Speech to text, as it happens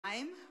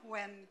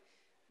when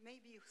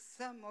maybe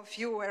some of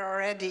you were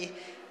already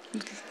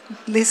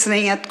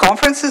listening at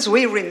conferences,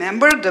 we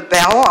remember the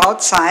bell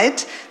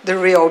outside, the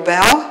real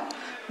bell,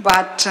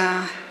 but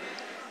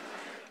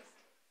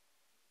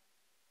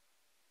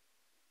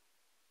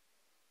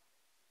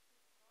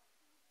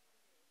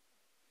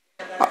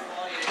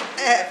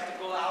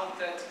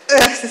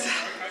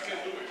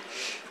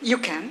you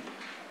can.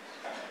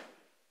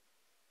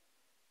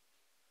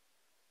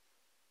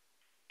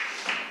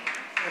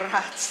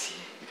 Grazie.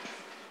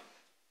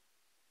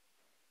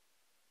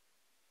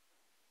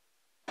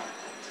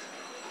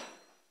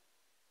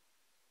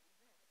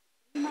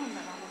 Prima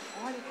andavamo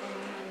fuori con un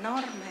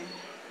enorme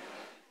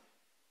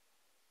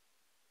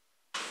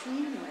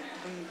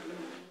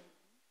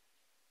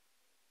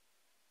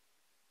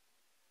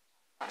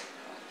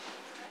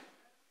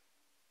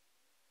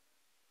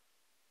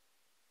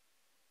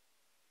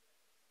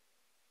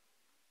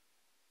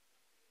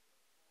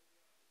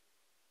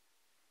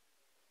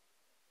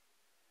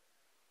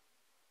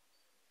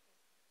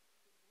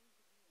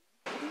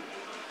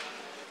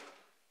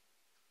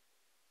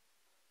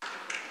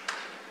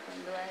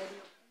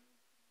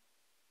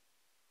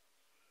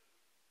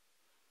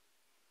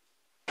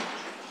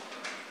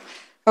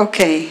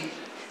Okay,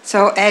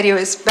 so Ario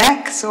is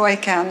back, so I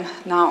can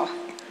now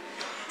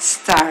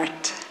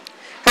start.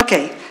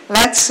 Okay,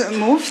 let's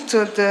move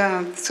to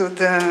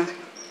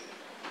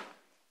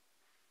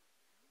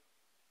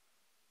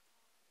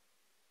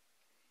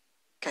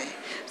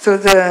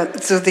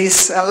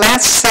this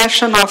last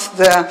session of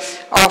the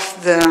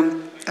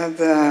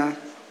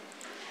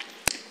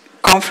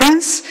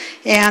conference,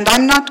 and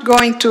I'm not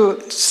going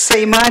to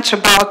say much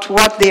about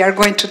what they are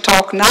going to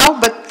talk now,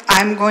 but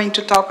I'm going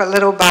to talk a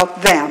little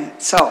about them.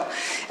 So,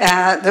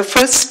 the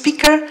first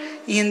speaker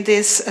in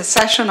this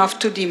session of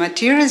 2D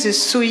materials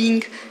is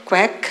Ying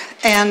QUEK,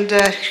 and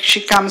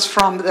she comes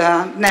from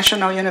the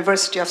National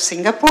University of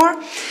Singapore.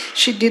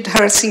 She did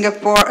her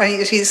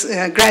his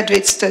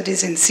graduate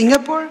studies in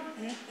Singapore,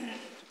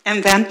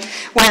 and then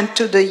went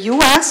to the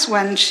US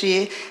when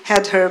she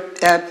had her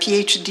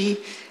PhD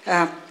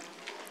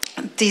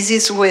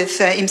thesis with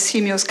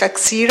Imsimios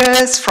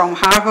Kaxiras from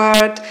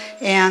Harvard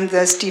and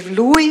Steve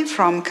Louie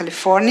from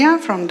California,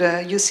 from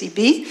the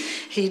UCB.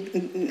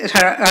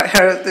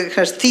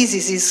 Her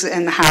thesis is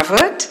in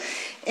Harvard.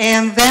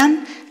 And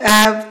then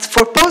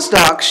for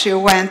postdoc, she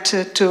went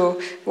to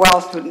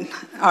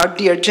our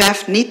dear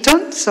Jeff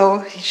Neaton.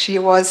 So she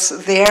was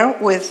there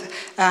with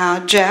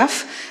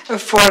Jeff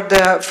for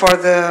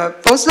the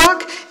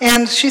postdoc,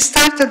 and she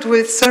started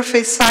with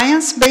surface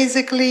science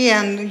basically,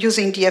 and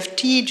using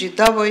DFT,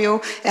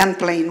 GW, and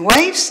plane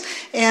waves,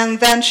 and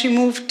then she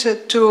moved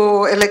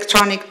to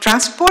electronic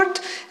transport,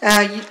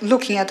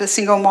 looking at a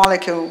single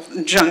molecule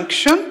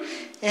junction,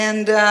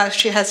 and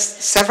she has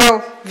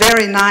several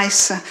very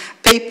nice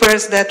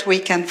papers that we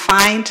can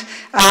find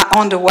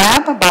on the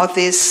web about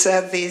these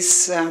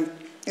studies.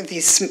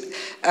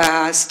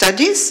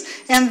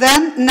 And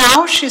then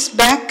now she's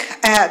back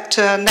at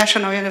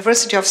National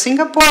University of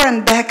Singapore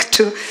and back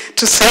to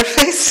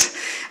surface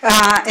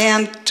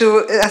and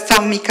to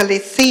atomically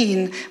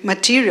thin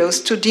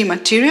materials, 2D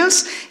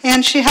materials.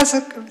 And she has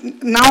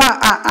now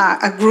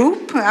a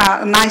group,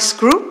 a nice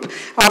group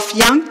of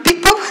young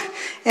people,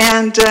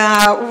 and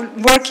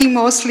working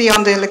mostly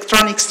on the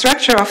electronic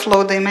structure of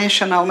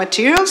low-dimensional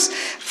materials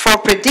for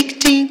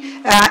predicting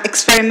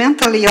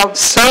experimentally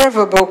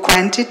observable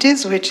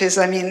quantities, which is,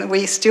 I mean,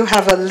 we still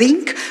have a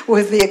link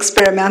with the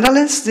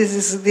experimentalists.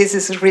 This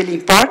is really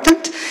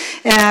important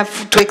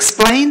to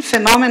explain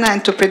phenomena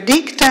and to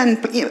predict,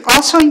 and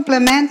also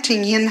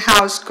implementing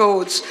in-house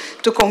codes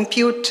to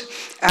compute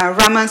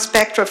Raman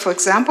spectra, for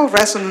example,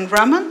 resonant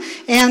Raman,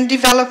 and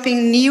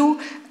developing new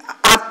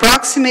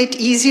approximate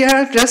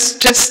easier,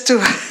 just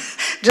to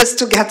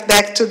get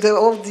back to the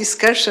old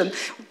discussion.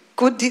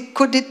 Could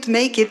it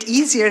make it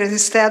easier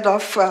instead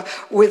of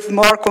with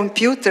more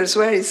computers?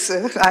 Where is,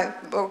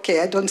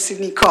 okay, I don't see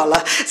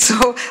Nicola.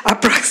 So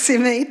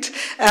approximate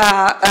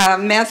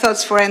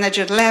methods for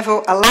energy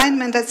level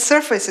alignment at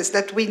surfaces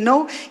that we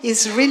know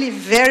is really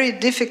very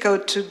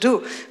difficult to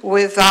do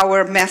with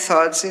our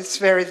methods. It's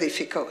very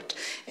difficult.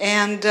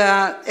 And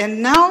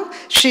now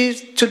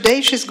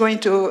today she's going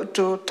to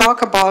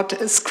talk about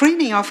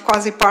screening of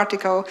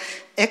quasiparticle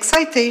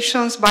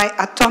excitations by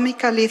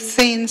atomically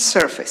thin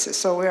surfaces.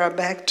 So we are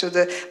back to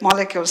the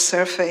molecule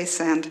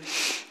surface and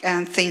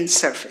thin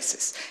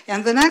surfaces.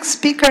 And the next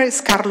speaker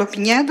is Carlo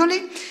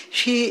Pignedoli.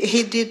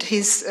 He did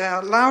his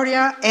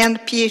laurea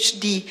and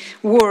PhD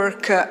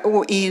work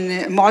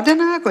in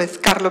Modena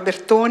with Carlo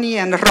Bertoni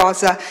and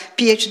Rosa,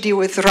 PhD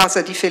with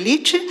Rosa Di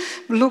Felici,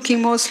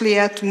 looking mostly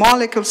at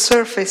molecule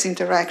surface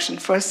interaction,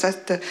 first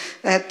at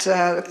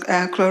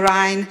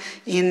chlorine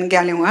in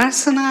gallium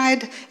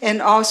arsenide,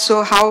 and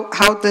also how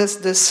how does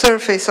the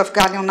surface of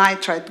gallium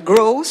nitride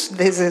grows.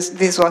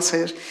 This was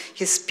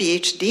his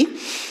PhD.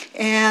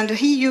 And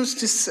he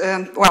used this,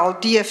 well,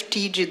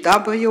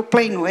 DFT-GW,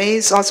 plane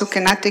waves, also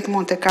kinetic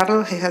Monte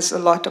Carlo. He has a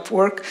lot of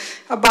work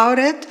about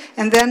it.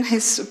 And then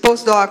his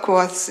postdoc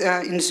was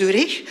in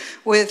Zurich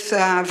with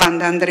Van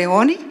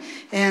Andreoni.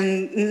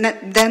 And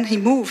then he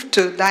moved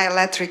to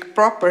dielectric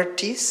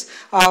properties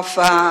of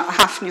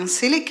hafnium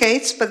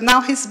silicates, but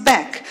now he's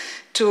back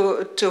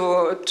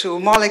to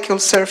molecule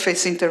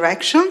surface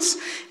interactions,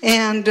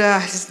 and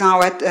he's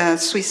now at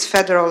Swiss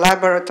Federal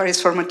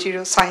Laboratories for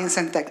Material Science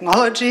and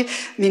Technology,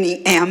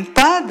 meaning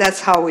EMPA,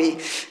 that's how we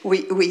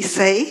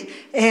say.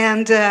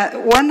 And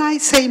when I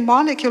say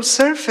molecule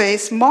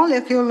surface,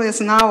 molecule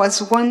is now as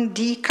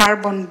 1D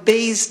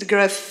carbon-based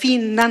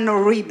graphene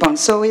nanoribbon,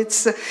 so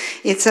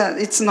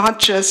it's not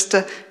just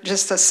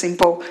a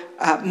simple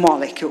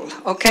molecule,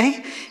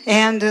 okay?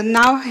 And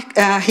now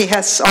he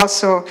has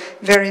also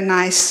very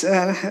nice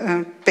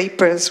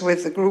papers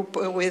with the group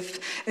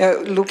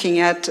looking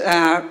at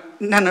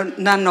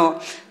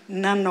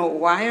nano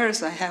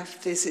wires. I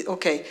have this,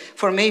 okay,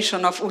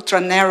 formation of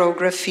ultra-narrow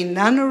graphene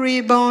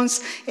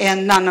nanoribbons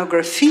and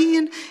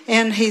nanographene,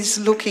 and he's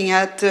looking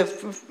at,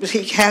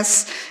 he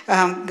has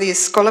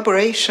this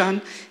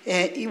collaboration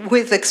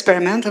with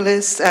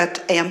experimentalists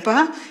at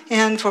EMPA,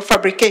 and for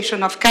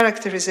fabrication of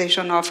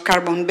characterization of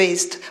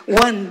carbon-based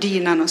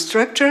 1D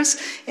nanostructures.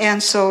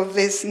 And so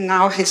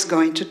now he's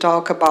going to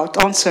talk about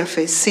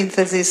on-surface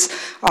synthesis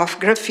of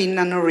graphene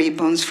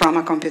nanoribbons from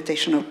a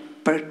computational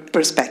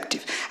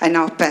perspective. I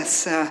now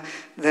pass to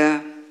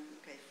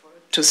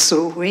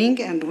Sue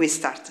Ying, and we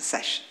start the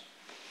session.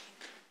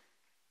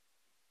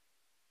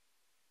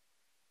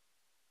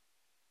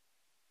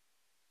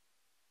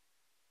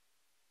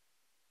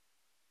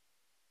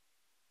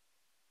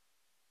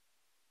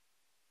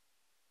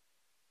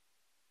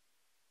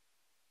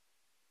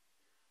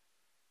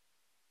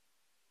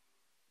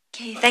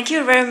 Okay, thank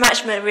you very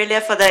much,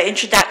 Marilia, for the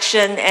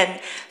introduction. And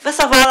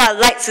first of all, I'd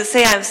like to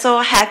say I'm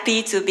so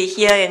happy to be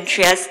here in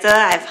Trieste.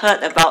 I've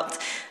heard about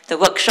the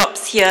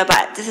workshops here,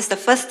 but this is the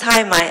first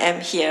time I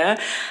am here.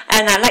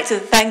 And I'd like to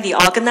thank the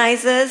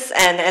organizers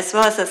and as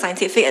well as the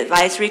Scientific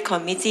Advisory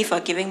Committee for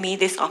giving me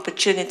this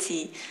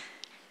opportunity.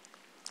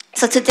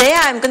 So today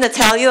I'm going to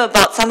tell you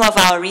about some of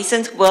our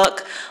recent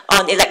work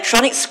on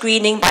electronic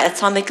screening by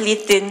atomically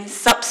thin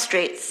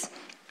substrates.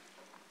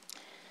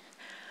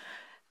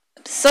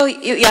 So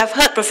you have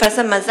heard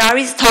Professor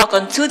Mazzari's talk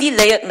on 2D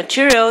layered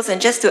materials,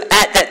 and just to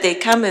add that they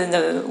come in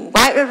a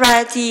wide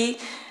variety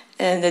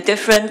and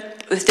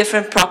with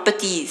different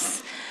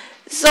properties.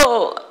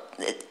 So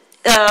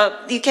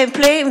you can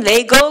play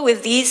Lego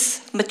with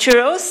these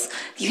materials.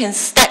 You can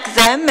stack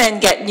them and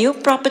get new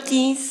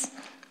properties.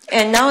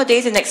 And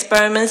nowadays in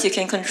experiments, you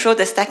can control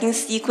the stacking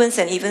sequence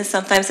and even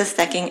sometimes the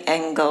stacking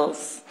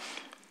angles.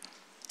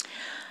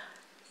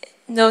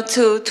 Now,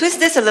 to twist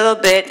this a little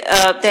bit,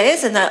 there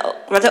is a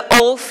rather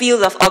old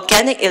field of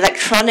organic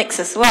electronics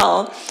as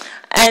well.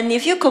 And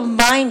if you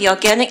combine the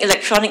organic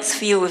electronics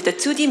field with the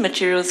 2D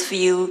materials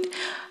field,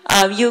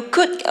 you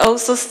could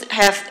also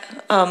have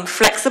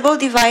flexible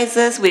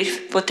devices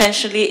with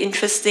potentially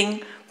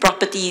interesting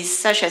properties,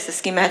 such as the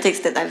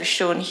schematics that I've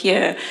shown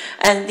here.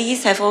 And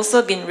these have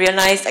also been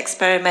realized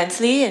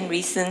experimentally in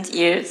recent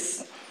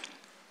years.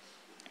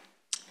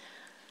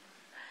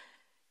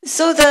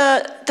 So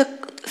the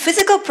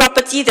physical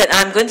property that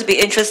I'm going to be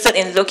interested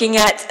in looking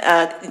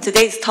at in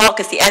today's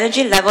talk is the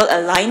energy level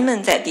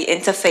alignment at the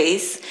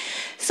interface.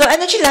 So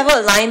energy level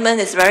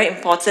alignment is very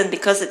important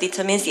because it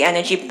determines the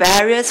energy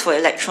barriers for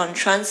electron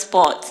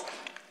transport.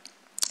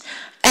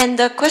 And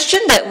the question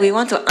that we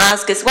want to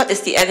ask is, what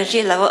is the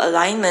energy level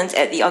alignment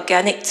at the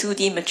organic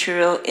 2D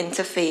material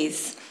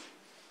interface?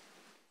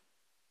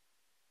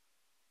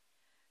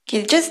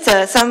 Okay, just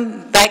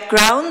some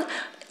background.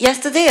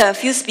 Yesterday, a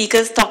few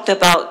speakers talked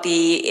about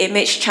the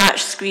image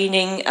charge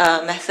screening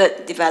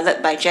method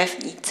developed by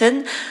Jeff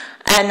Eaton,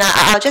 and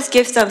I'll just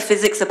give some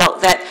physics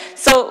about that.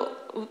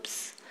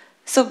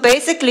 So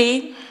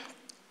basically,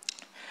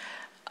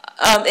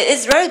 it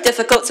is very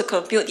difficult to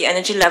compute the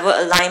energy level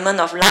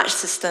alignment of large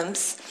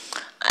systems,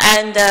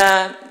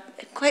 and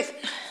quite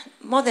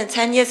more than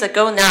 10 years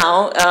ago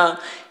now,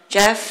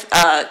 Jeff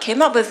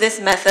came up with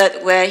this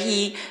method where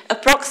he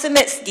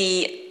approximates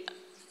the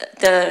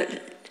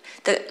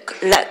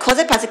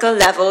quasiparticle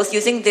levels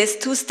using this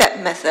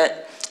two-step method,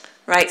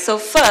 right? So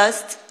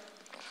first,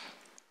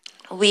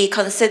 we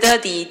consider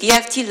the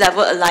DFT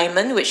level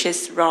alignment, which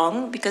is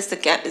wrong because the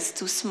gap is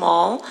too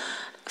small,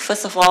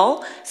 first of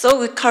all. So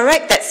we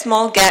correct that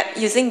small gap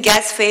using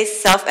gas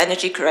phase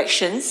self-energy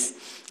corrections.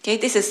 Okay,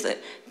 this is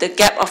the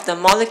gap of the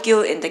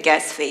molecule in the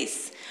gas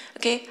phase.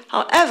 Okay,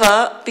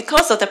 however,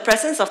 because of the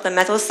presence of the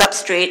metal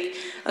substrate,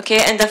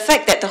 okay, and the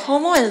fact that the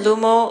HOMO and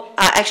LUMO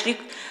are actually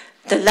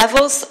the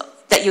levels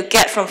that you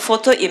get from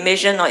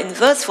photoemission or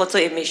inverse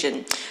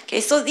photoemission. Okay,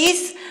 so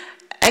these,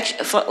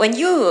 when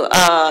you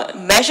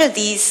measure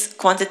these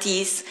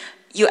quantities,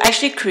 you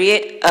actually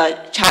create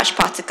a charged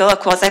particle, a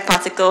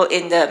quasi-particle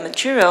in the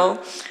material,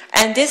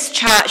 and this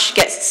charge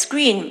gets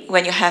screened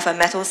when you have a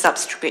metal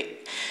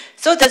substrate.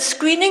 So the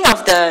screening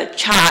of the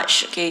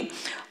charge, okay,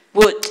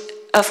 would,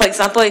 for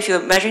example, if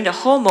you're measuring the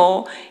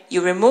HOMO,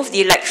 you remove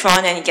the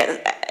electron and you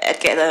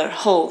get a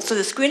hole. So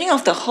the screening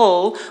of the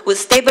hole would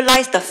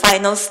stabilize the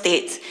final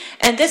state,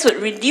 and this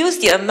would reduce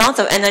the amount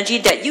of energy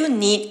that you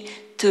need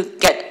to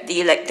get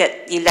the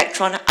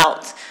electron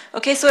out.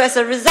 Okay, so as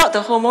a result,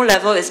 the HOMO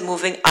level is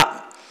moving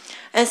up.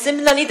 And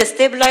similarly, the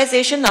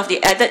stabilization of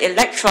the added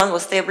electron will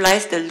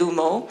stabilize the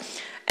LUMO,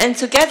 and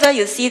together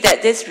you see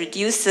that this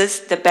reduces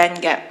the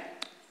band gap,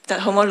 the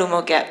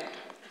HOMO-LUMO gap.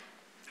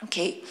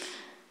 Okay.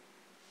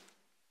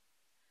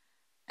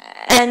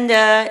 And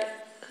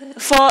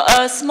for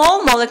a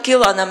small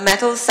molecule on a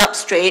metal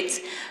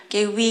substrate,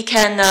 okay, we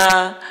can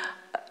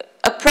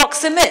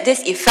approximate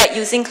this effect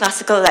using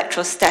classical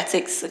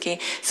electrostatics. Okay,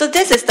 so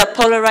this is the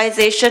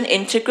polarization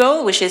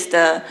integral, which is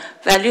the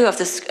value of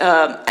the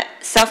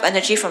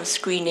self-energy from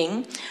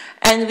screening.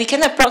 And we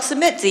can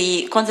approximate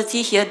the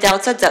quantity here,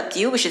 delta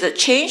W, which is a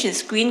change in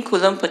screen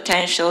Coulomb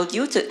potential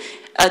due to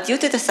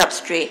the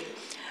substrate,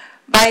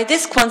 by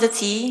this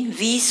quantity,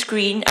 V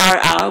screen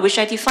RR, which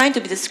I define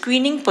to be the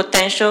screening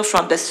potential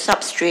from the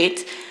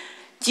substrate,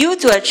 due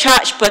to a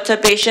charge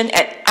perturbation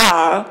at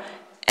R,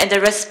 and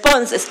the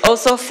response is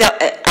also felt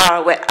at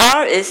R, where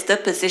R is the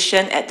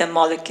position at the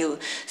molecule.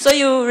 So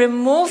you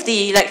remove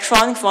the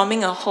electron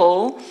forming a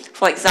hole,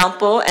 for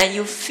example, and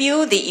you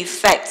feel the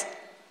effect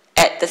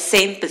at the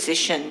same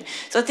position.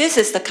 So this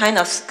is the kind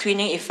of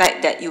screening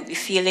effect that you'll be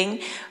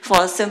feeling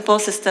for a simple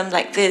system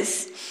like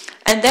this.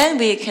 And then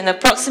we can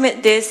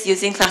approximate this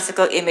using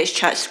classical image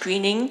charge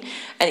screening,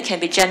 and it can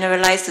be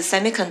generalized to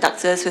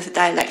semiconductors with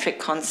dielectric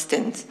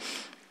constant.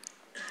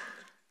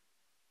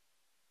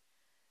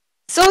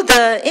 So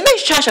the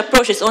image charge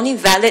approach is only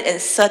valid in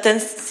certain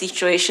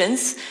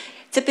situations.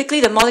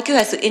 Typically, the molecule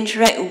has to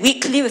interact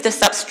weakly with the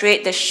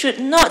substrate. There should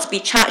not be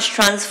charge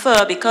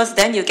transfer, because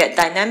then you get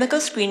dynamical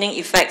screening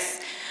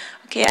effects.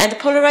 Okay, and the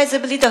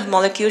polarizability of the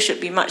molecule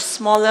should be much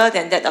smaller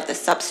than that of the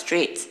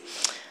substrate.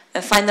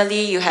 And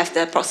finally, you have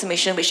the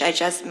approximation which I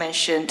just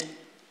mentioned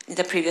in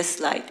the previous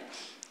slide.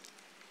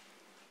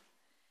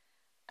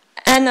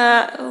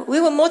 And we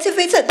were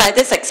motivated by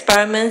this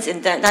experiment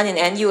done in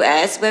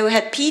NUS, where we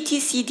had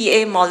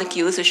PTCDA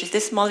molecules, which is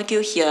this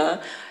molecule here,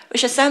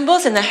 which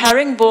assembles in a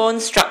herringbone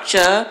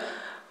structure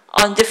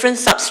on different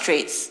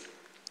substrates.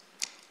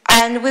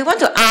 And we want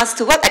to ask,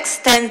 to what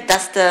extent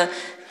does the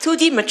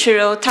 2D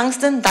material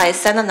tungsten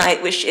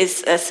diacetylenide, which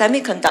is a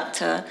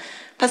semiconductor,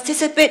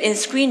 participate in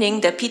screening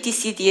the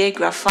PTCDA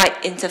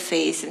graphite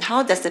interface, and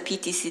how does the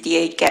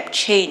PTCDA gap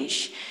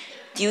change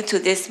due to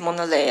this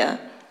monolayer?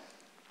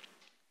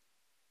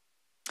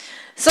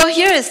 So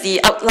here is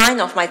the outline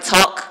of my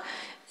talk.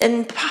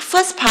 In the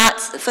first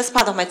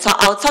part of my talk,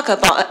 I'll talk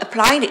about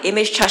applying the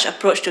image charge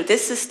approach to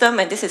this system,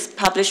 and this is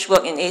published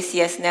work in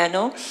ACS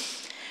Nano.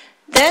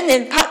 Then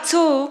in part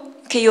 2,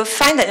 okay, you'll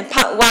find that in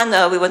part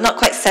 1, we were not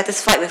quite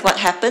satisfied with what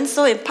happened.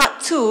 So in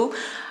part 2,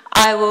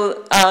 I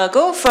will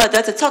go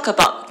further to talk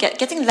about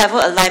getting level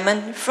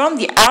alignment from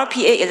the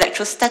RPA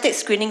electrostatic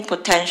screening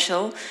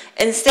potential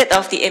instead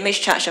of the image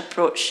charge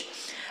approach.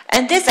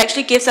 And this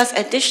actually gives us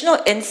additional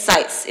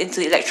insights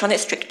into electronic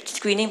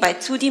screening by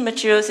 2D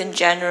materials in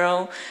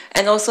general,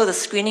 and also the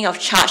screening of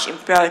charge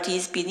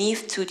impurities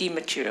beneath 2D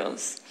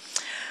materials.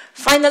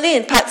 Finally,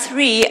 in part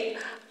 3,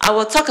 I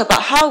will talk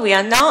about how we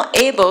are now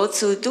able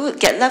to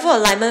get level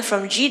alignment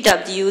from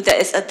GW that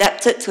is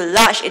adapted to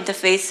large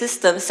interface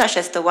systems, such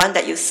as the one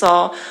that you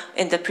saw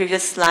in the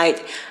previous slide.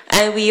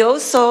 And we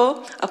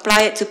also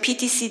apply it to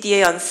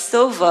PTCDA on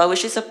silver,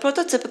 which is a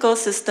prototypical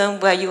system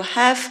where you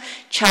have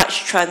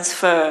charge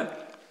transfer.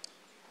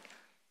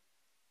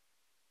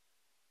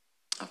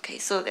 Okay,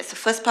 so that's the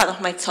first part of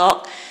my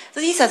talk. So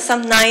these are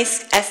some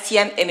nice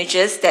STM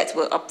images that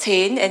were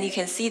obtained, and you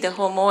can see the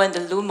HOMO and the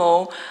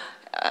LUMO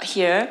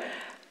here.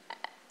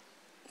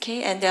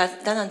 Okay, and they are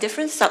done on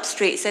different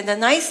substrates. And the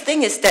nice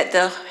thing is that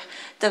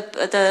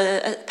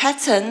the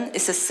pattern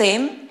is the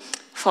same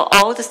for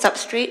all the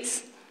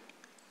substrates.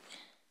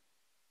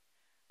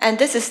 And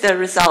this is the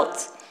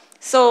result.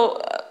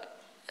 So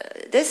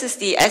this is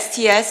the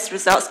STS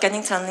result,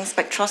 scanning tunneling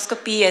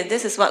spectroscopy, and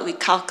this is what we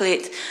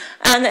calculate.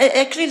 And it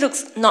actually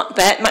looks not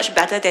bad, much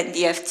better than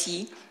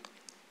DFT.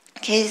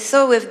 Okay,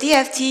 so with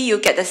DFT, you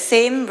get the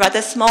same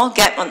rather small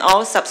gap on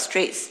all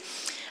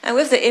substrates. And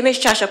with the image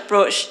charge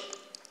approach,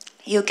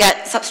 you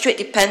get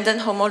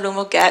substrate-dependent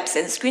HOMO-LUMO gaps,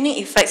 and screening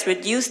effects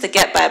reduce the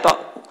gap by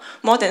about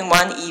more than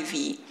 1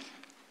 EV.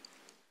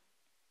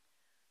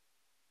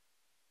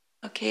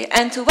 Okay,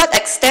 and to what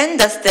extent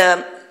does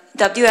the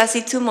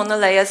WRC2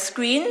 monolayer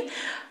screen?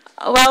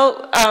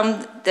 Well,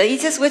 the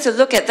easiest way to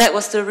look at that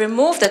was to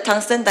remove the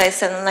tungsten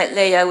diacetylenide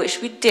layer,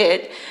 which we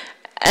did,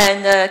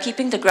 and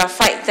keeping the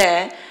graphite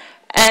there.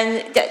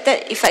 And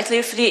that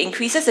effectively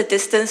increases the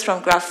distance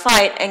from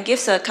graphite and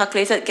gives a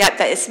calculated gap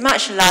that is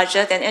much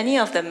larger than any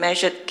of the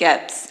measured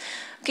gaps.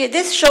 Okay,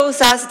 this shows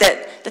us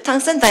that the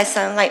tungsten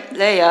diacetylenide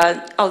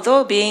layer,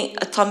 although being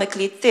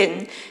atomically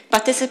thin,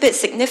 participates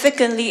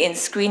significantly in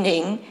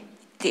screening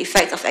the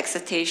effect of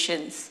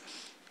excitations.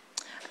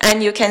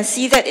 And you can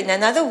see that in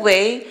another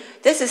way.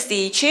 This is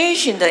the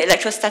change in the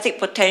electrostatic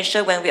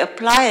potential when we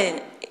apply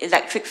an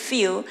electric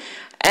field.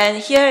 And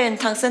here in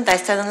tungsten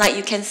diselenide,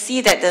 you can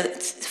see that the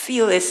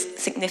field is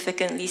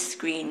significantly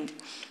screened.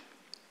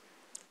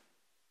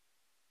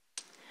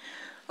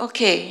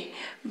 Okay,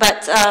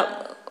 but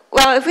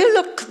well, if we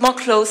look more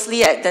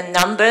closely at the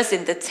numbers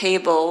in the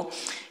table,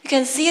 you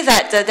can see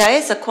that there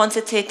is a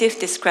quantitative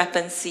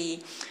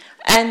discrepancy.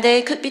 And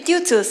they could be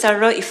due to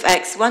several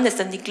effects. One is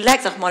the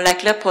neglect of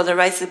molecular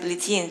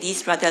polarizability in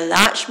these rather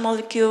large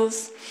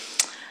molecules.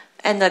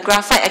 And the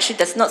graphite actually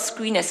does not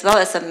screen as well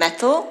as a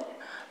metal.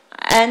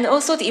 And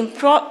also the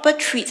improper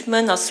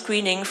treatment or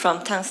screening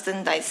from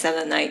tungsten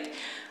diselenide.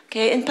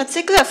 Okay, in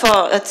particular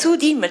for a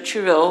 2D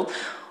material,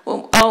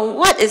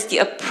 what is the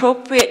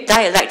appropriate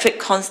dielectric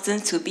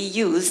constant to be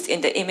used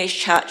in the image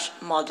charge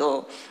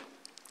model?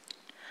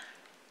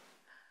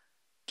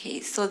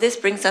 Okay, so this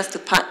brings us to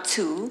part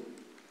 2.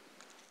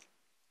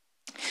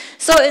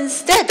 So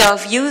instead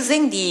of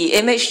using the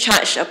image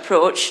charge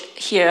approach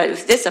here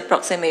with this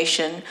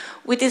approximation,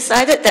 we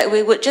decided that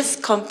we would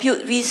just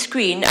compute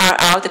V-screen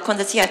RR, the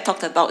quantity I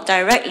talked about,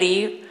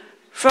 directly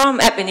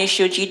from ab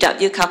initio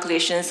GW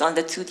calculations on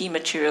the 2D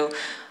material.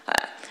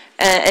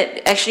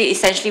 Actually,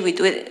 essentially, we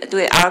do it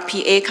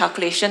RPA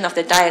calculation of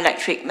the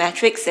dielectric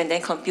matrix and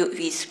then compute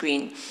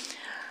V-screen.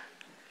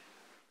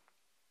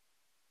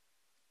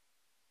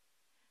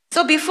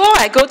 So before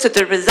I go to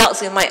the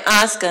results, you might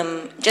ask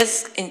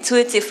just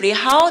intuitively,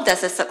 how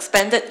does a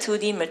suspended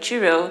 2D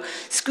material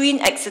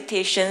screen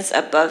excitations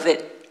above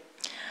it?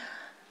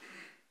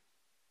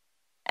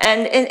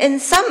 And in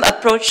some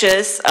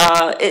approaches,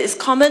 it is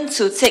common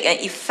to take an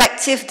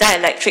effective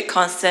dielectric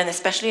constant,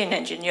 especially in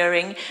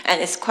engineering, and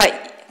it's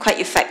quite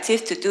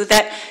effective to do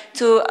that,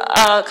 to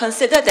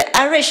consider the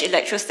average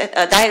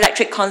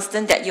dielectric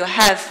constant that you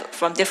have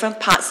from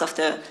different parts of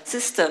the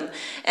system.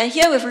 And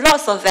here with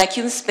lots of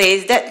vacuum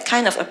space, that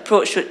kind of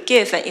approach would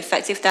give an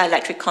effective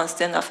dielectric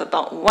constant of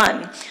about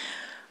 1,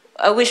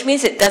 which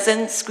means it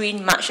doesn't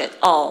screen much at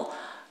all.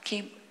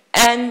 Okay.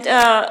 And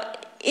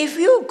if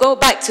you go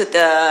back to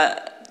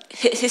the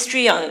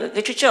history on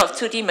literature of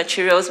 2D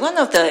materials, one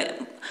of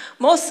the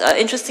most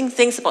interesting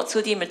things about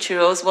 2D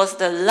materials was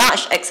the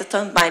large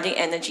exciton binding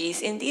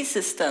energies in these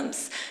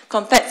systems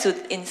compared to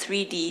in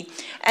 3D.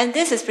 And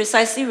this is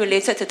precisely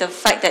related to the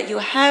fact that you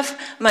have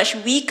much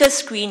weaker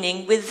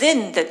screening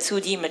within the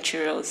 2D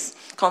materials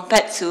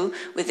compared to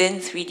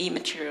within 3D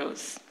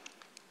materials.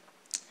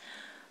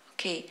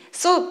 Okay,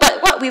 so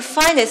but what we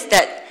find is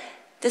that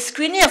the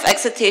screening of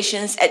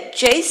excitations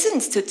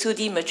adjacent to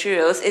 2D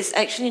materials is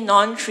actually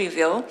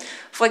non-trivial.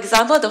 For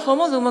example, the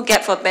HOMO-LUMO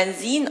gap for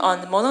benzene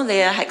on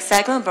monolayer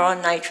hexagonal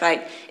boron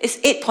nitride is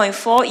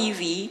 8.4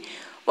 eV,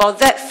 while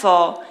that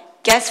for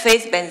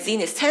gas-phase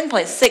benzene is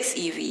 10.6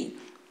 EV.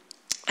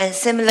 And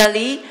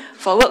similarly,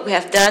 for work we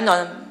have done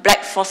on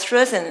black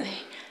phosphorus and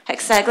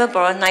hexagonal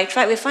boron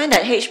nitride, we find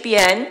that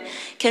HBN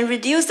can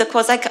reduce the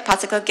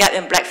quasi-particle gap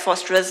in black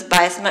phosphorus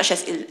by as much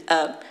as, in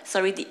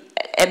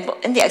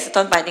the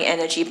exciton binding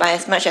energy by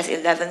as much as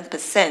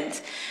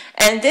 11%.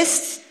 And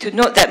this, to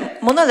note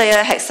that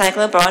monolayer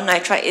hexagonal boron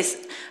nitride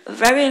is a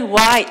very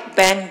wide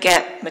band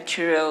gap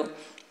material.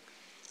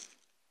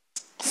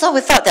 So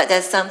we thought that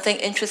there's something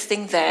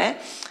interesting there.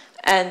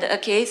 And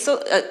okay,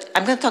 so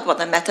I'm going to talk about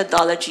the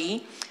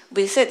methodology.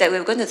 We said that we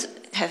were going to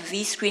have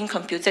V-screen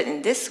computed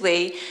in this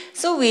way.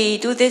 So we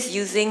do this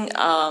using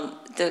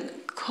the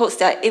codes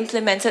that are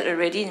implemented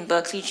already in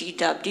Berkeley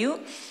GW,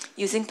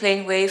 using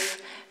plane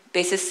wave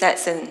basis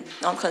sets and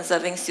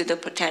non-conserving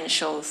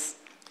pseudopotentials.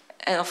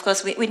 And of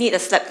course, we need a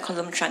slab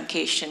column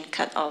truncation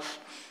cutoff.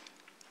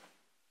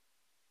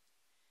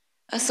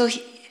 So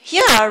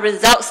here are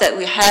results that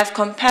we have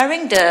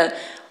comparing the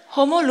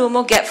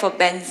HOMO-LUMO gap for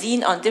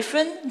benzene on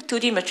different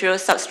 2D material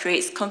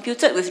substrates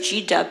computed with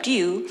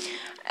GW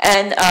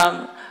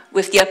and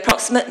with the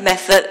approximate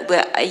method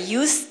where I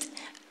used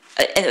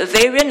a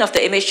variant of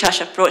the image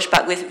charge approach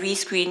but with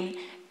V-screen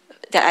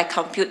that I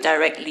compute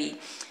directly.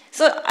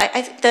 So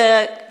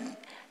the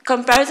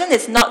comparison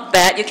is not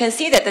bad. You can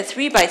see that the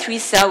 3x3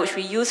 cell which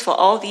we use for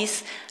all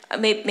these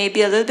may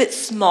be a little bit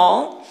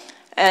small.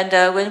 And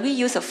when we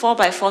use a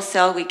 4x4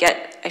 cell, we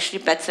get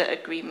actually better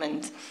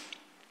agreement.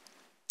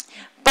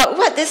 But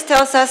what this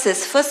tells us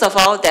is, first of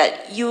all,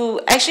 that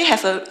you actually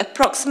have an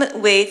approximate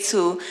way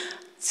to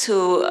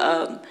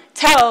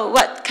tell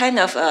what kind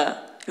of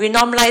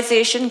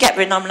renormalization, gap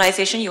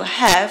renormalization you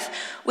have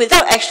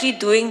without actually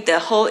doing the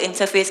whole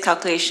interface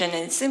calculation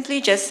and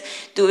simply just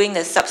doing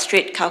the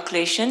substrate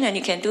calculation. And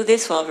you can do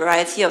this for a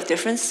variety of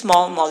different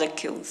small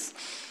molecules.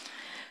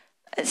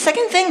 The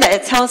second thing that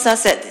it tells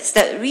us is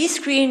that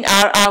rescreen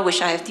RR,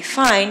 which I have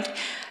defined,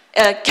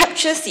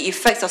 captures the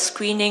effects of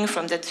screening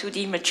from the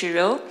 2D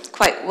material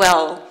quite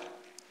well.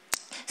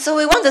 So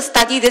we want to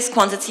study this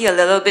quantity a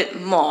little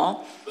bit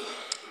more.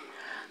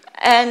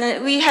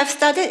 And we have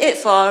studied it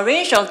for a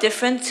range of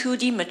different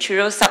 2D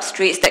material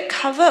substrates that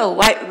cover a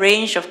wide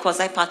range of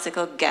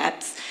quasi-particle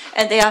gaps,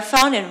 and they are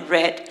found in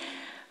red.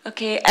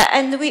 Okay,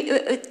 and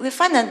we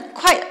find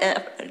quite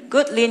a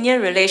good linear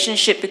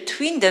relationship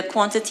between the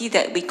quantity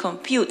that we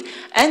compute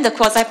and the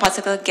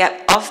quasi-particle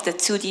gap of the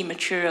 2D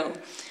material.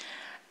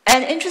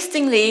 And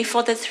interestingly,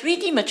 for the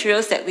 3D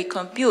materials that we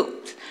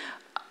compute,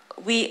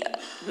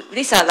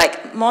 these are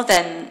like more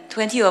than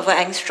 20 over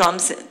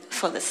angstroms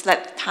for the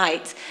slab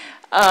height.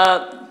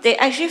 They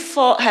actually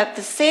have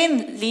the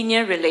same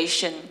linear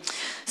relation.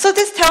 So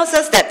this tells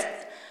us that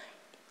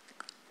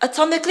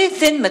atomically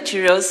thin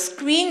materials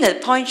screen the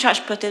point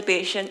charge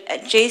perturbation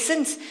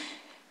adjacent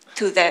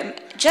to them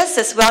just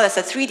as well as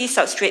a 3D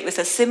substrate with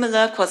a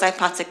similar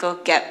quasi-particle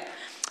gap,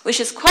 which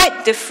is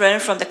quite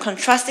different from the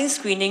contrasting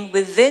screening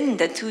within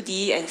the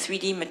 2D and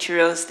 3D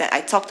materials that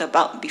I talked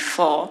about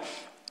before.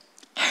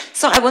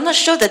 So I will not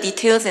show the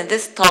details in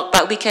this talk,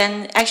 but we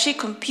can actually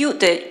compute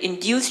the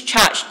induced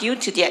charge due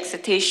to the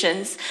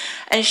excitations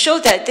and show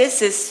that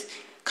this is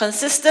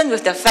consistent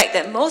with the fact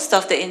that most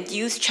of the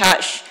induced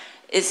charge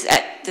is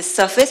at the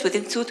surface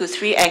within 2 to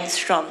 3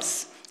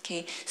 angstroms.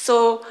 Okay,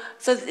 so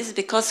this is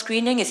because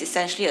screening is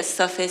essentially a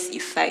surface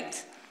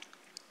effect.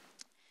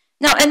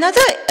 Now,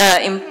 another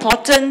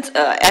important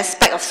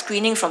aspect of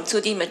screening from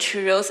 2D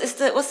materials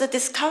was the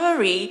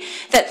discovery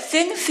that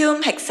thin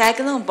film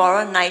hexagonal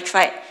boron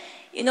nitride,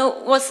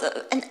 was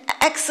an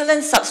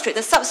excellent substrate,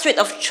 the substrate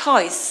of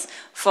choice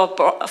for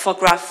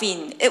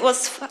graphene. It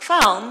was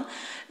found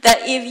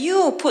that if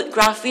you put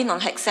graphene on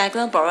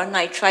hexagonal boron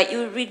nitride,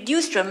 you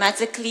reduce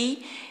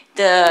dramatically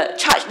the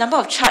number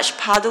of charged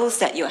particles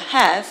that you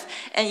have,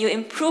 and you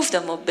improve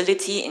the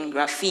mobility in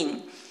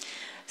graphene.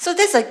 So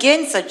this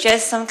again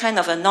suggests some kind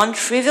of a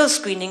non-trivial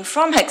screening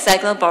from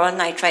hexagonal boron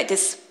nitride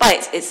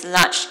despite its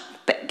large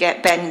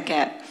band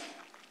gap.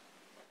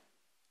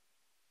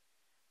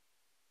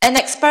 And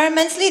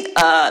experimentally,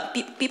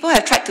 people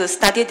have tried to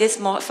study this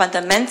more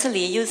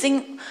fundamentally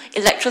using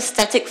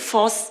electrostatic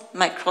force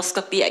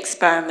microscopy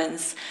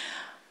experiments,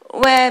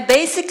 where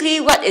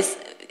basically what is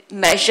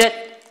measured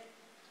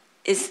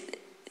is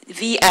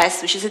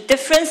Vs, which is a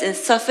difference in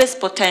surface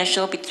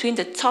potential between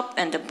the top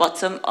and the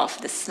bottom of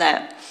the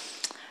slab.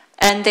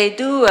 And they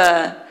do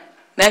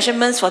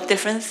measurements for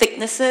different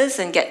thicknesses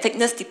and get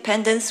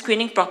thickness-dependent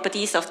screening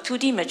properties of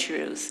 2D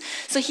materials.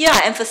 So here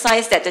I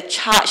emphasize that the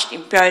charged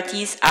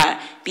impurities are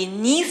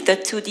beneath the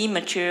 2D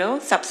material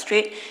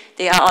substrate.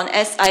 They are on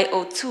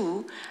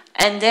SiO2.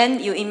 And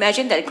then you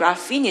imagine that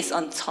graphene is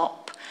on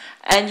top.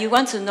 And you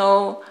want to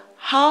know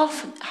how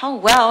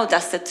well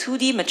does the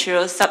 2D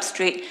material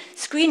substrate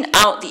screen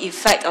out the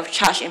effect of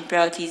charged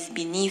impurities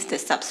beneath the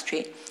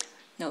substrate,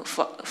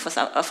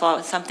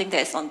 for something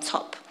that is on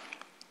top.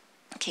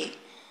 Okay.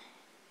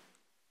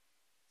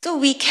 So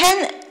we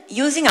can,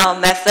 using our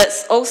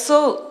methods,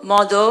 also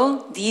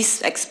model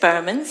these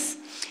experiments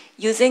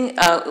using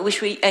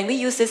we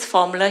use this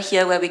formula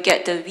here where we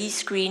get the V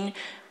screen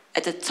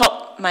at the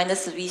top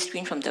minus the V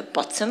screen from the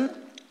bottom,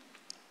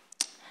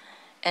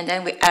 and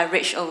then we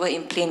average over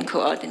in plane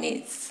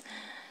coordinates.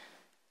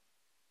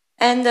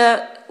 And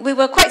we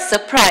were quite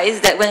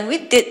surprised that when we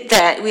did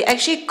that, we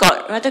actually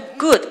got rather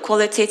good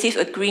qualitative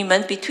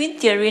agreement between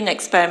theory and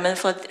experiment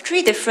for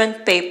 3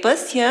 different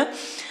papers here.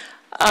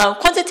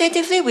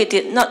 Quantitatively, we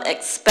did not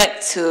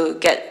expect to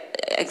get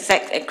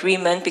exact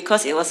agreement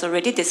because it was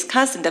already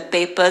discussed in the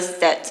papers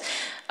that,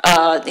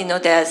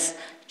 there's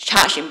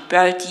charged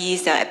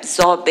impurities, there are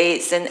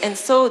absorbates, and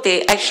so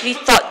they actually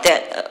thought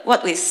that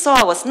what we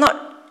saw was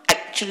not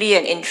actually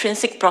an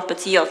intrinsic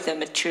property of the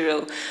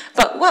material.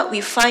 But what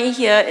we find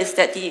here is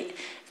that the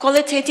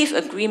qualitative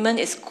agreement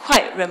is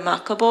quite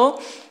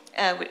remarkable,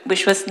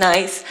 which was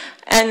nice.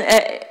 And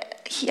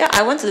here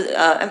I want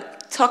to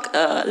talk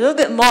a little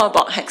bit more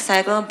about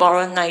hexagonal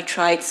boron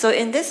nitride. So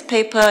in this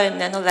paper in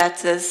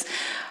Nanolattice,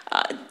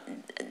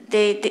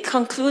 they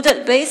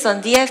concluded based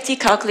on DFT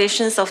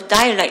calculations of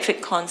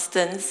dielectric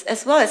constants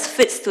as well as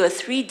fits to a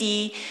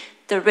 3D,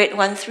 the red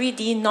one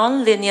 3D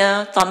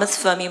nonlinear Thomas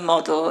Fermi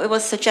model, it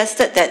was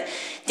suggested that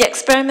the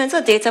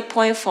experimental data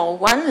point for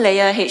one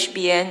layer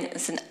HBN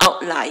is an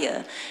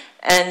outlier,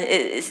 and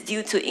it is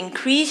due to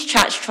increased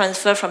charge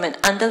transfer from an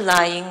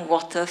underlying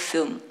water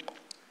film.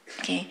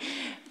 Okay.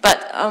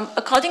 But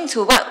according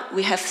to what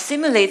we have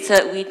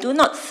simulated, we do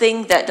not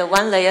think that the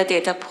one layer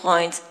data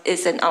point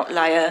is an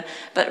outlier,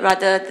 but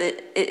rather that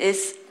it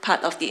is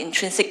part of the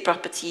intrinsic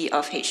property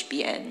of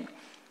HBN.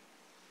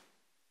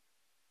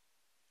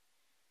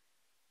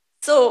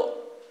 So,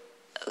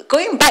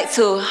 going back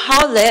to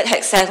how layered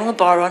hexagonal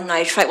boron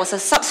nitride was a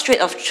substrate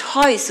of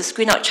choice to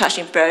screen out charged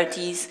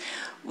impurities,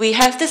 we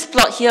have this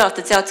plot here of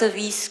the delta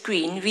V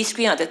screen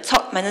at the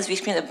top minus V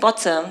screen at the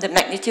bottom, the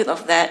magnitude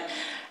of that,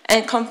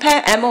 and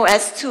compare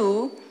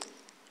MOS2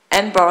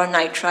 and boron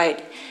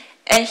nitride.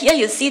 And here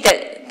you see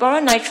that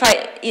boron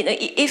nitride,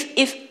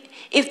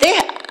 if they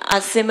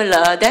are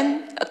similar,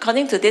 then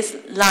according to this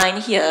line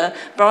here,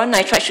 boron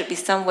nitride should be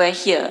somewhere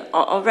here,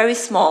 or very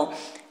small.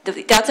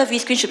 The delta V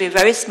screen should be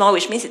very small,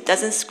 which means it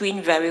doesn't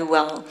screen very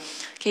well.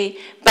 Okay?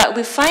 But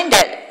we find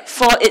that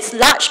for its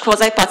large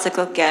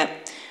quasi-particle gap,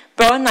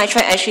 boron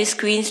nitride actually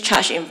screens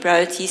charged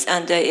impurities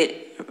under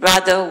it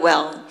rather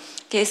well.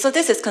 Okay, so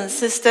this is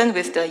consistent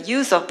with the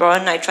use of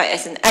boron nitride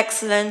as an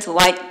excellent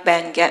wide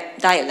bandgap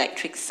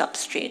dielectric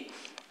substrate.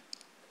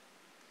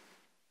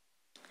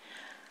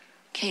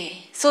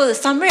 Okay, so the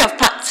summary of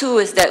part 2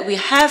 is that we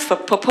have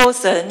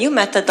proposed a new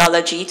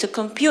methodology to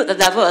compute the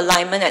level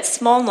alignment at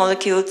small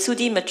molecule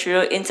 2D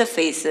material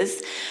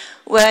interfaces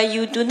where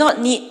you do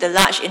not need the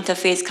large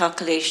interface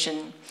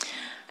calculation.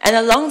 And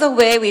along the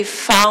way, we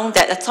found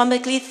that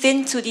atomically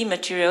thin 2D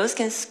materials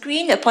can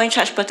screen a point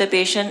charge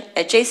perturbation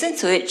adjacent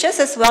to it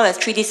just as well as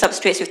 3D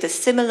substrates with the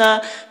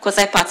similar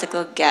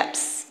quasi-particle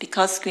gaps,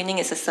 because screening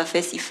is a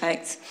surface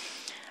effect.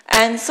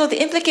 And so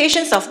the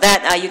implications of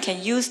that are you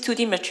can use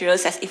 2D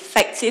materials as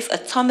effective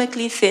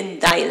atomically thin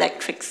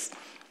dielectrics.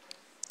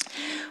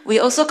 We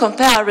also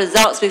compare our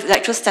results with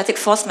electrostatic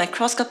force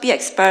microscopy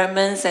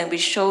experiments, and we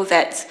show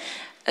that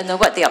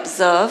what they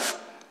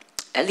observe,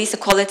 at least the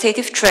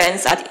qualitative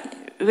trends, are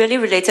really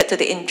related to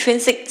the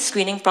intrinsic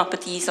screening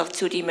properties of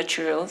 2D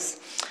materials.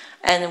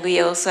 And we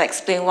also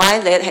explain why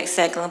layered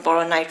hexagonal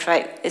boron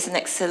nitride is an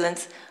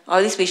excellent, or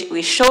at least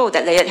we show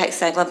that layered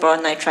hexagonal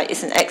boron nitride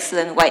is an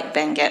excellent wide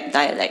bandgap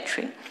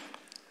dielectric.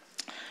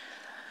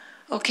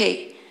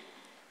 Okay,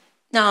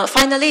 now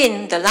finally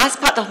in the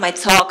last part of my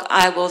talk,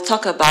 I will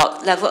talk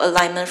about level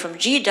alignment from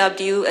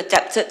GW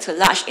adapted to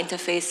large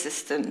interface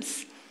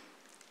systems.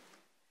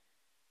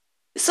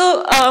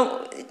 So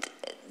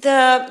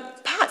the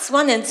parts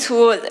 1 and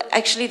 2,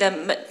 actually the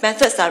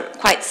methods are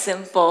quite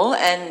simple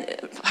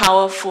and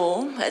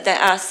powerful. There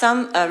are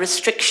some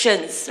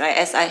restrictions, right,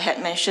 as I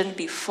had mentioned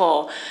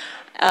before.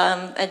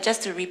 And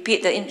just to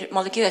repeat, the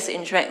molecule has to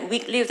interact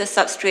weakly with the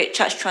substrate,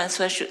 charge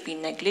transfer should be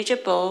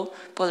negligible,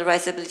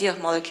 polarizability of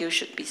molecules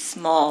should be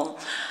small.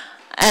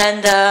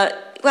 And,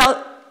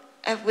 well,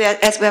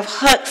 as we have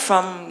heard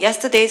from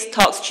yesterday's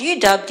talks,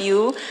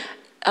 GW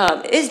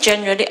is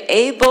generally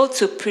able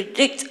to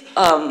predict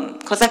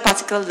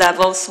quasi-particle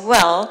levels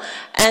well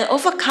and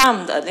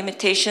overcome the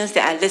limitations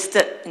that I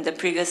listed in the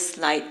previous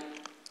slide.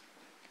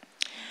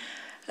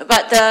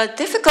 But the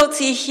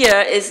difficulty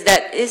here is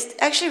that it's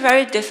actually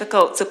very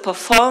difficult to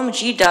perform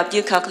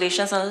GW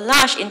calculations on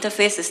large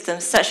interface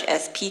systems such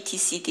as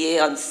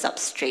PTCDA on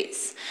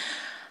substrates.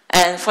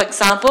 And for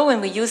example, when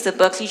we use the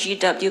Berkeley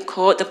GW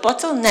code, the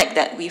bottleneck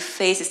that we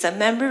face is the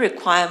memory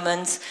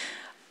requirements.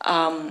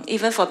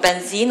 Even for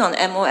benzene on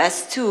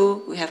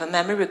MOS2, we have a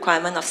memory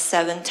requirement of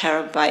 7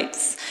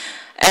 terabytes.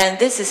 And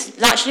this is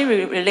largely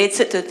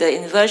related to the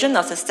inversion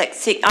of the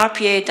static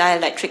RPA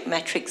dielectric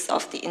matrix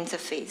of the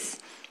interface.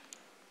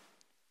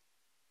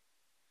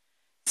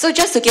 So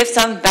just to give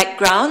some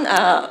background,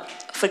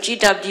 for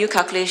GW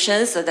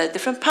calculations, so the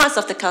different parts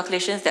of the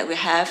calculations that we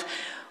have,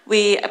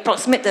 we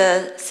approximate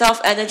the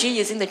self-energy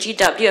using the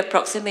GW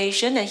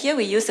approximation, and here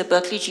we use the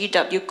Berkeley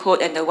GW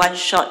code and the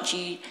one-shot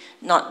G0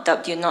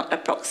 W0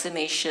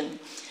 approximation.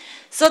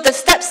 So the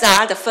steps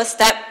are, the first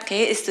step,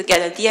 okay, is to get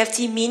a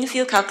DFT mean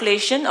field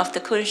calculation of the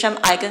Kohn-Sham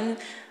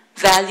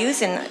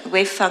eigenvalues and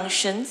wave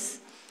functions,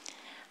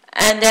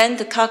 and then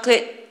to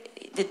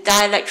calculate the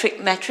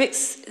dielectric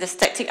matrix, the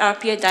static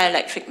RPA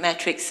dielectric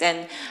matrix.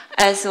 And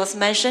as was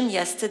mentioned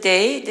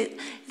yesterday,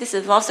 this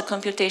involves the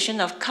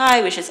computation of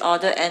chi, which is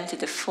order n to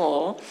the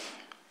 4.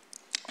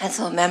 And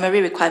so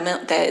memory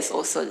requirement there is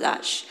also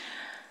large.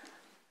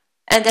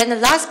 And then the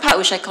last part,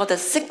 which I call the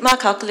sigma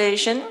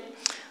calculation,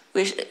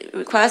 which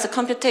requires a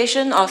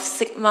computation of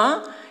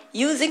sigma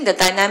using the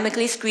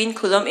dynamically screened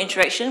Coulomb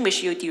interaction,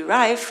 which you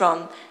derive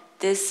from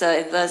this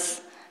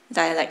inverse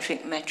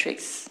dielectric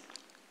matrix.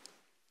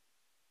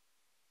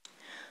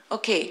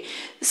 Okay,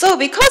 so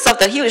because of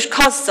the huge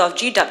costs of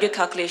GW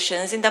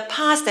calculations, in the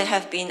past there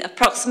have been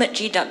approximate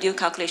GW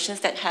calculations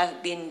that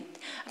have been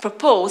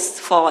proposed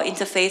for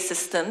interface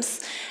systems,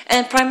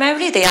 and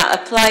primarily they are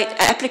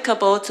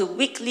applicable to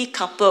weakly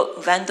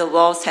coupled van der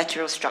Waals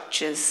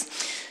heterostructures.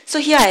 So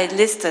here I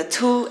list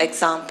 2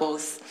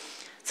 examples.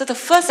 So the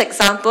first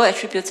example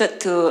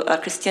attributed to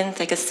Christian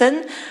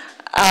Ferguson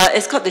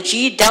is called the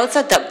G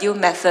delta W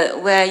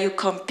method, where you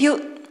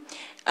compute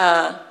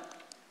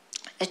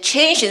a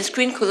change in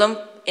screen Coulomb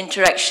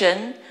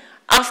interaction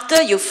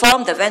after you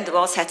form the van der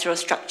Waals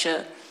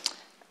heterostructure.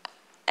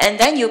 And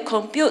then you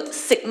compute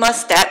sigma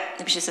step,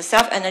 which is a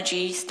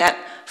self-energy step,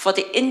 for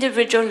the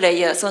individual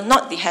layer, so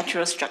not the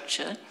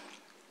heterostructure.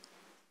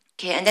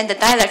 Okay, and then the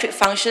dielectric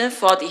function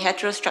for the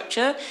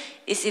heterostructure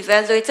is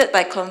evaluated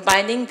by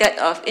combining that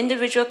of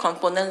individual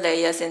component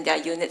layers in their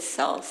unit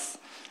cells.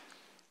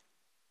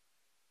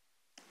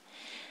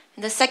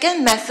 And the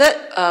second method,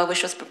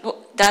 which was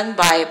done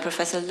by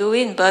Professor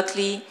Louis in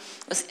Berkeley,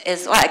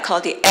 is what I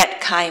call the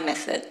add-chi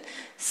method.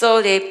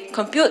 So they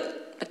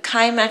compute the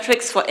chi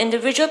matrix for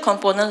individual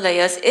component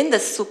layers in the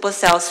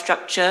supercell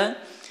structure,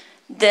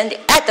 then they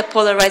add the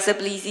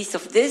polarizabilities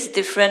of these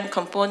different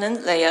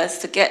component layers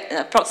to get an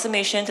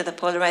approximation to the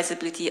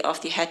polarizability of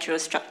the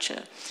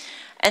heterostructure.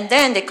 And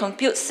then they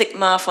compute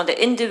sigma for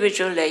the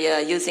individual layer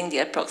using the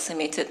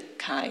approximated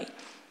chi.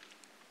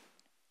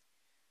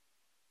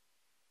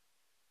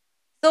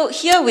 So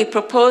here we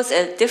propose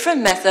a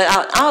different method,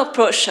 our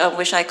approach,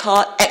 which I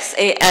call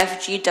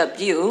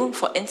XAFGW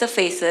for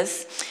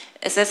interfaces,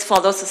 is as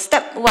follows. So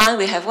step 1,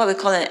 we have what we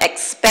call an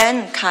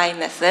expand chi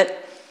method.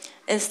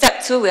 In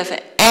step 2, we have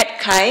an add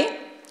chi.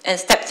 And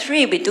step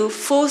 3, we do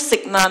full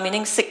sigma,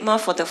 meaning sigma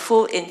for the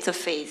full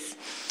interface.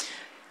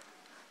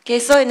 Okay,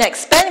 so in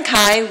expand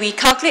chi, we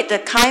calculate the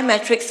chi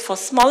matrix for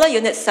smaller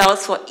unit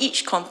cells for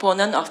each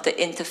component of the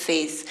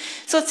interface.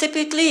 So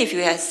typically, if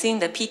you have seen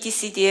the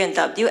PTCDA and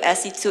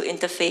WSE2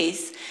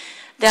 interface,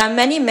 there are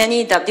many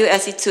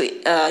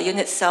WSE2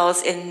 unit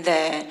cells in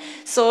there.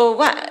 So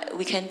what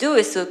we can do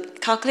is to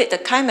calculate the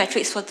chi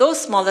matrix for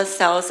those smaller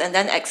cells and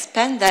then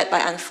expand that by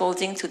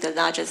unfolding to the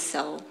larger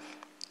cell.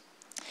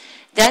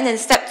 Then in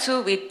step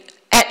 2, we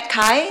add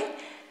chi,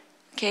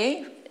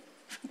 okay,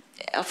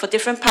 for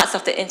different parts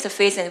of the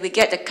interface, and we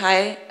get the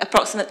chi,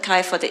 approximate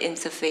chi for the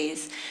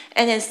interface.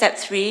 And in step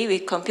 3, we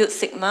compute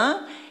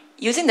sigma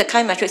using the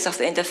chi matrix of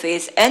the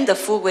interface and the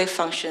full wave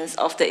functions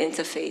of the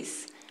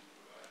interface.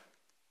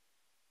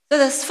 So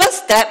the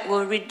first step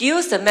will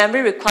reduce the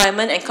memory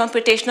requirement and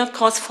computational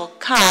cost for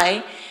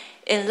chi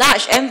in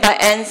large n by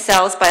n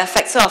cells by a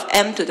factor of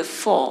m to the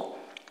 4,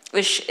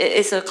 which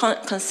is a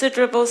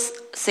considerable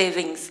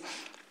savings.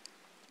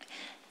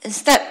 In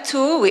step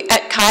 2, we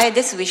add chi.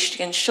 This we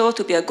can show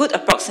to be a good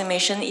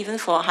approximation even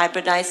for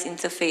hybridized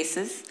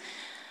interfaces.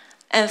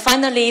 And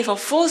finally, for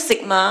full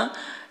sigma,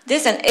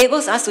 this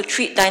enables us to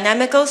treat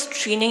dynamical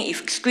screening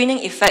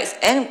effects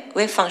and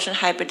wave function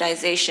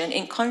hybridization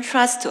in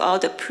contrast to all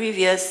the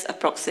previous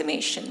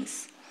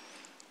approximations.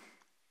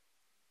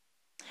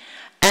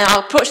 And our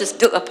approach is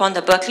built upon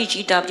the Berkeley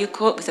GW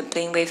code with a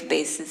plane wave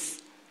basis.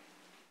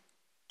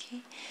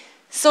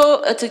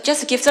 So just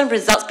to give some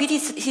results,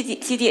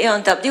 PTCDA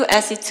on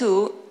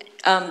WSE2,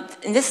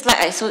 in this slide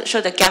I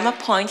show the gamma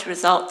point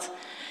result.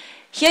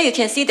 Here you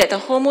can see that the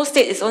HOMO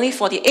state is only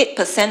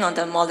 48% on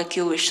the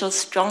molecule, which shows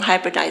strong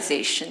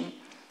hybridization.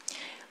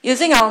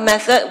 Using our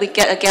method, we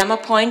get a gamma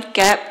point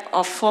gap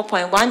of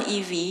 4.1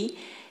 eV.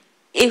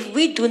 If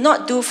we do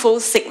not do full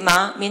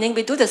sigma, meaning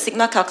we do the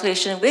sigma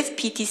calculation with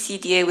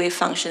PTCDA wave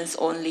functions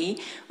only,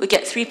 we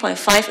get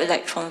 3.5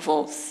 electron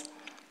volts.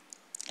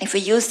 If we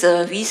use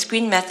the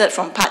V-screen method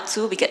from part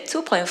 2, we get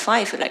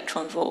 2.5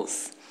 electron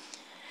volts.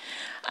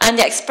 And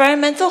the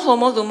experimental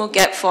HOMO-LUMO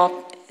gap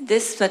for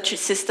this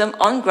matrix system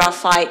on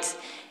graphite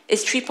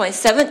is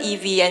 3.7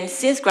 eV, and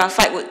since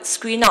graphite would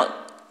screen out,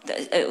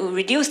 it will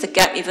reduce the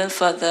gap even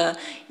further,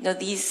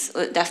 these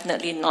would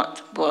definitely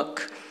not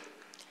work.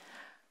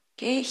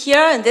 Okay,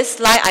 here in this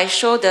slide, I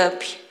show the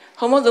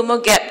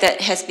HOMO-LUMO gap that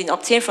has been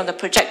obtained from the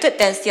projected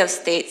density of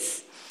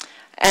states.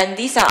 And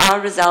these are our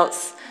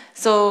results.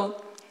 So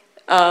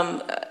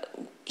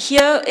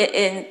here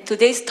in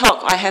today's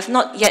talk, I have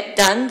not yet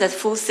done the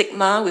full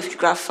sigma with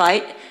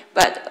graphite,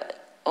 but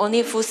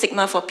only full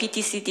sigma for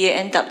PTCDA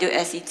and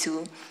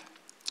WSE2.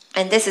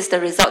 And this is the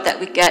result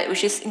that we get,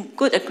 which is in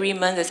good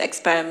agreement with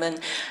experiment.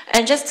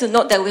 And just to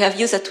note that we have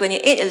used a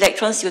 28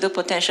 electron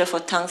pseudopotential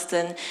for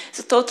tungsten.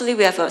 So totally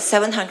we have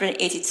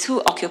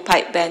 782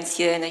 occupied bands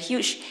here and a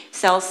huge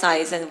cell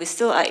size, and we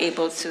still are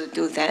able to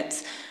do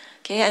that.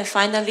 Okay, and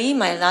finally,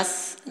 my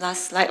last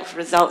slide of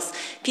results.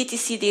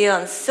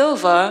 PTCDA on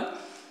silver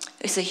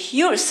is a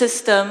huge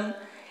system.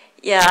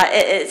 Yeah,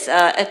 it's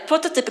a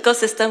prototypical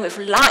system with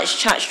large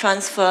charge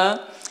transfer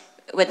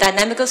where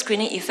dynamical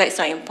screening effects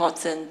are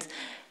important.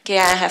 Okay,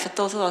 I have a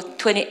total of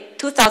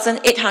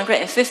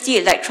 2,850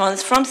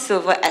 electrons from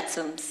silver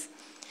atoms.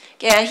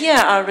 Okay, here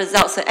are our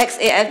results. So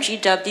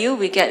XAFGW,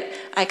 we get,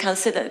 I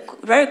consider,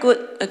 very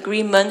good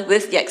agreement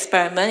with the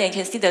experiment. And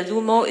you can see the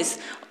LUMO is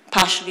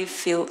partially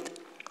filled.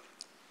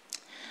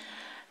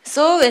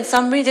 So in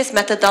summary, this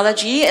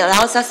methodology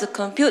allows us to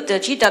compute the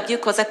GW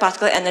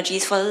quasiparticle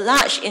energies for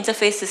large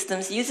interface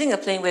systems using a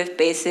plane wave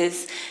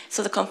basis.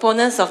 So the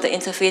components of the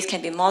interface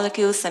can be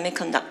molecules,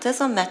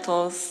 semiconductors, or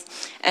metals,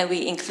 and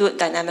we include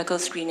dynamical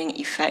screening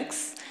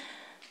effects.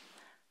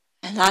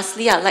 And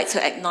lastly, I'd like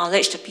to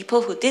acknowledge the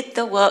people who did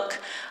the work.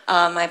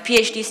 My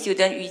PhD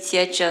student Yu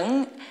Jie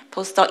Zheng,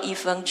 postdoc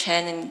Yifeng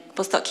Chen, and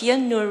postdoc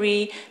Kian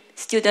Nuri,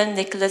 student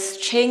Nicholas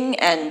Ching,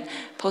 and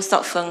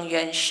postdoc Feng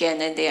Yuan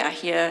Xian, and they are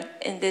here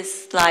in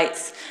these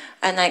slides.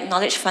 And I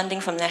acknowledge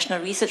funding from National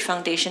Research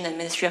Foundation and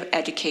Ministry of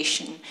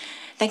Education.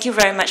 Thank you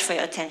very much for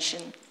your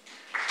attention.